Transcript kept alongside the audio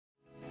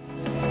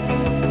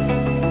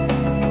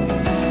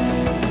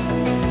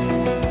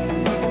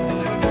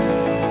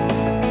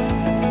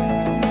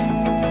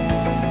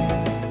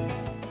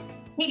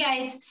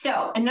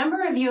So a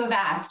number of you have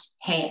asked,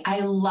 hey,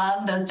 I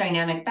love those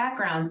dynamic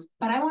backgrounds,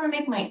 but I want to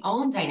make my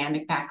own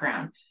dynamic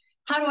background.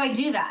 How do I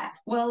do that?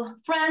 Well,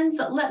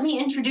 friends, let me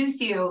introduce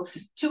you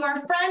to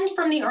our friend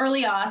from the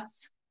early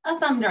aughts, a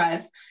thumb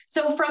drive.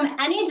 So from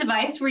any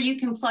device where you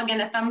can plug in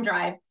a thumb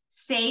drive,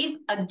 save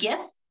a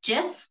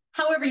GIF,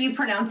 however you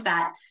pronounce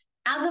that,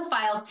 as a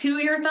file to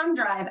your thumb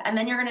drive. And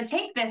then you're going to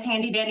take this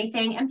handy dandy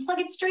thing and plug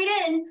it straight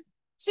in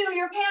to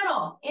your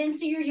panel,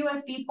 into your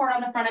USB port on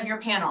the front of your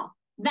panel.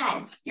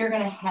 Then you're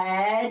going to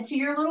head to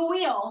your little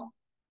wheel.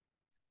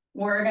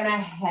 We're going to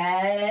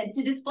head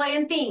to display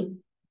and theme.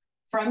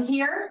 From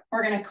here,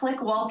 we're going to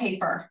click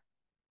wallpaper.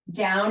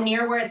 Down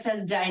near where it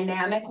says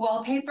dynamic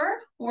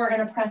wallpaper, we're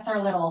going to press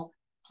our little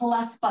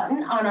plus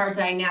button on our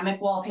dynamic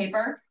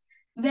wallpaper.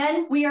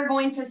 Then we are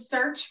going to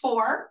search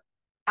for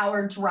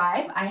our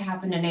drive. I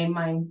happen to name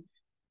mine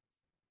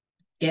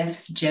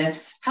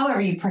GIFs,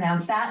 however you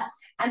pronounce that.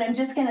 And I'm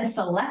just going to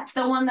select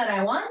the one that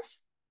I want.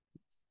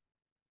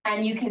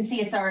 And you can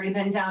see it's already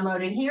been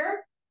downloaded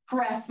here.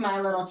 Press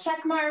my little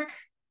check mark.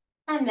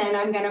 And then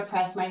I'm going to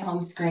press my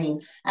home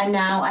screen. And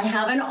now I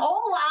have an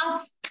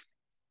Olaf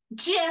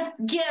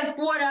GIF,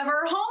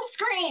 whatever, home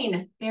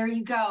screen. There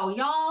you go.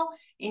 Y'all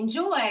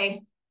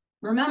enjoy.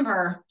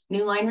 Remember,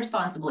 Newline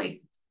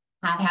responsibly.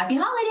 Have happy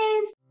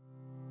holidays.